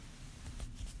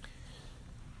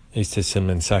Este es el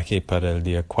mensaje para el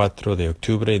día 4 de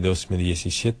octubre de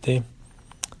 2017,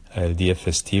 el día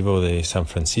festivo de San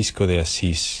Francisco de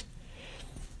Asís,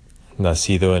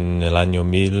 nacido en el año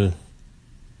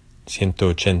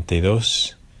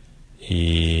 1182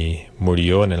 y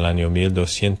murió en el año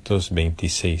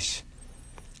 1226.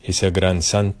 Es el gran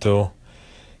santo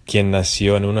quien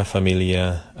nació en una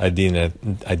familia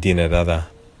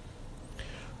adinerada.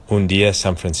 Un día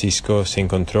San Francisco se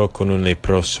encontró con un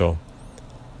leproso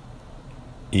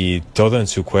y todo en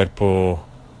su cuerpo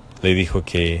le dijo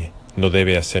que no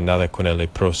debe hacer nada con el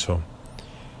leproso,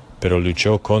 pero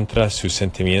luchó contra sus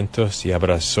sentimientos y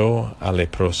abrazó al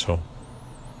leproso.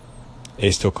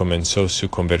 Esto comenzó su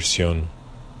conversión.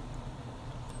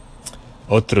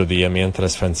 Otro día,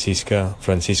 mientras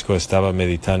Francisco estaba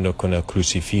meditando con el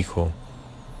crucifijo,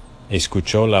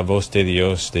 escuchó la voz de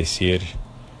Dios decir: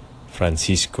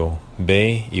 Francisco,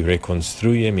 ve y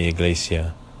reconstruye mi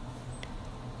iglesia.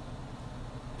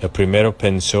 El primero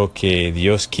pensó que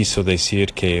Dios quiso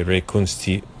decir que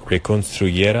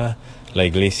reconstruyera la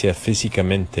iglesia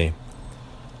físicamente,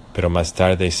 pero más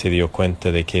tarde se dio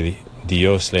cuenta de que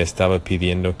Dios le estaba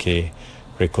pidiendo que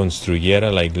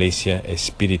reconstruyera la iglesia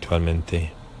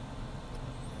espiritualmente.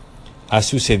 Ha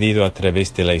sucedido a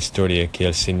través de la historia que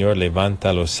el Señor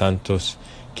levanta a los santos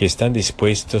que están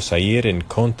dispuestos a ir en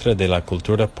contra de la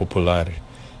cultura popular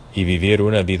y vivir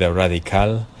una vida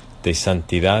radical de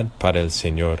santidad para el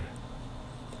Señor.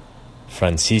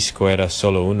 Francisco era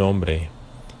solo un hombre,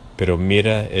 pero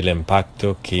mira el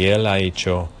impacto que él ha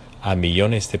hecho a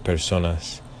millones de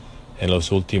personas en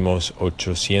los últimos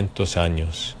 800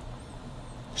 años.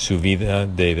 Su vida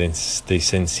de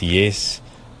sencillez,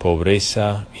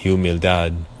 pobreza y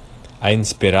humildad ha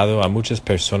inspirado a muchas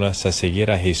personas a seguir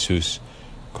a Jesús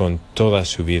con toda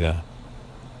su vida.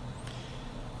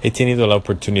 He tenido la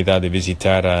oportunidad de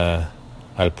visitar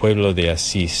al pueblo de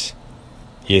Asís,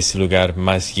 y es el lugar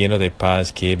más lleno de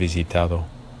paz que he visitado.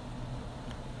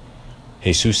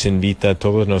 Jesús invita a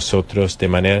todos nosotros de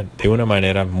una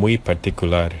manera muy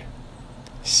particular: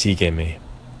 sígueme.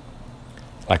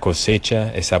 La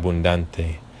cosecha es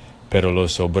abundante, pero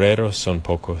los obreros son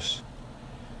pocos.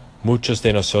 Muchos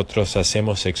de nosotros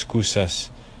hacemos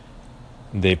excusas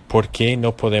de por qué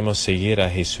no podemos seguir a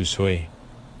Jesús hoy.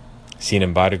 Sin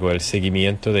embargo, el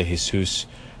seguimiento de Jesús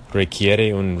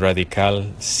requiere un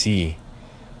radical sí,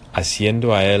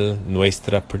 haciendo a Él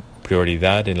nuestra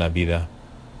prioridad en la vida.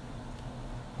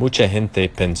 Mucha gente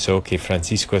pensó que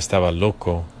Francisco estaba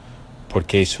loco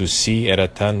porque su sí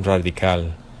era tan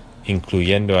radical,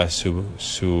 incluyendo a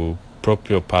su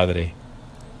propio padre.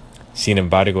 Sin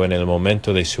embargo, en el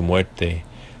momento de su muerte,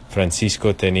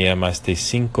 Francisco tenía más de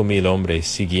 5,000 hombres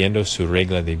siguiendo su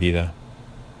regla de vida.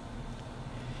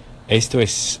 Esto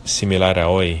es similar a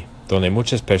hoy, donde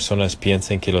muchas personas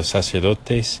piensan que los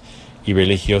sacerdotes y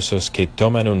religiosos que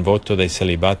toman un voto de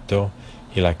celibato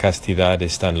y la castidad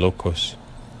están locos.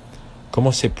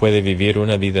 ¿Cómo se puede vivir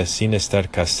una vida sin estar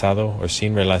casado o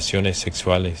sin relaciones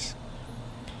sexuales?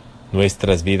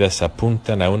 Nuestras vidas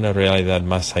apuntan a una realidad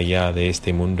más allá de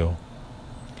este mundo.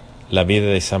 La vida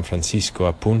de San Francisco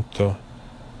apunta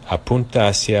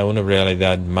hacia una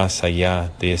realidad más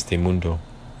allá de este mundo.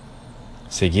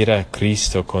 Seguir a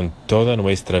Cristo con toda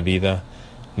nuestra vida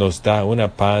nos da una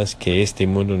paz que este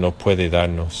mundo no puede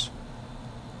darnos.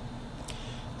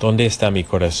 ¿Dónde está mi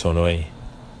corazón hoy?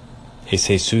 ¿Es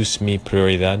Jesús mi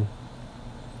prioridad?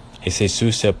 ¿Es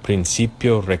Jesús el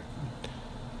principio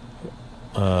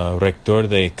rector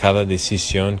de cada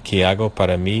decisión que hago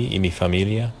para mí y mi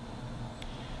familia?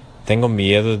 ¿Tengo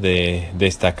miedo de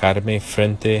destacarme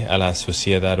frente a la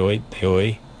sociedad de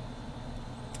hoy?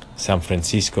 San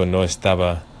Francisco no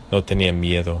tenía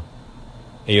miedo.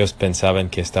 Ellos pensaban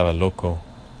que estaba loco.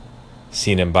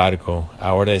 Sin embargo,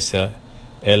 ahora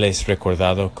él es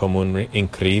recordado como un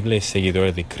increíble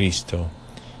seguidor de Cristo,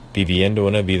 viviendo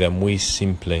una vida muy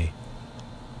simple.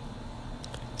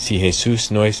 Si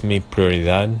Jesús no es mi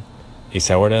prioridad,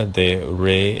 es hora de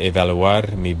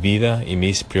reevaluar mi vida y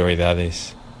mis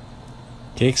prioridades.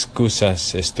 ¿Qué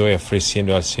excusas estoy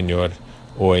ofreciendo al Señor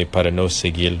hoy para no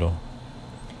seguirlo?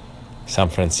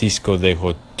 San Francisco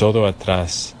dejó todo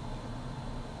atrás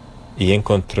y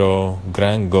encontró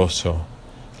gran gozo,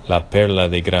 la perla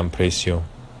de gran precio.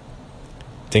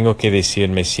 Tengo que decir,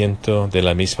 me siento de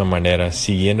la misma manera,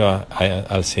 siguiendo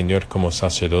al Señor como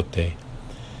sacerdote.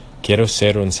 Quiero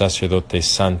ser un sacerdote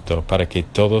santo para que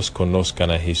todos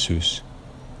conozcan a Jesús.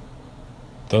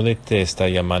 ¿Dónde te está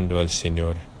llamando el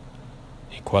Señor?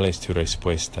 ¿Y cuál es tu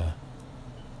respuesta?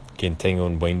 Que tenga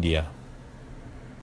un buen día.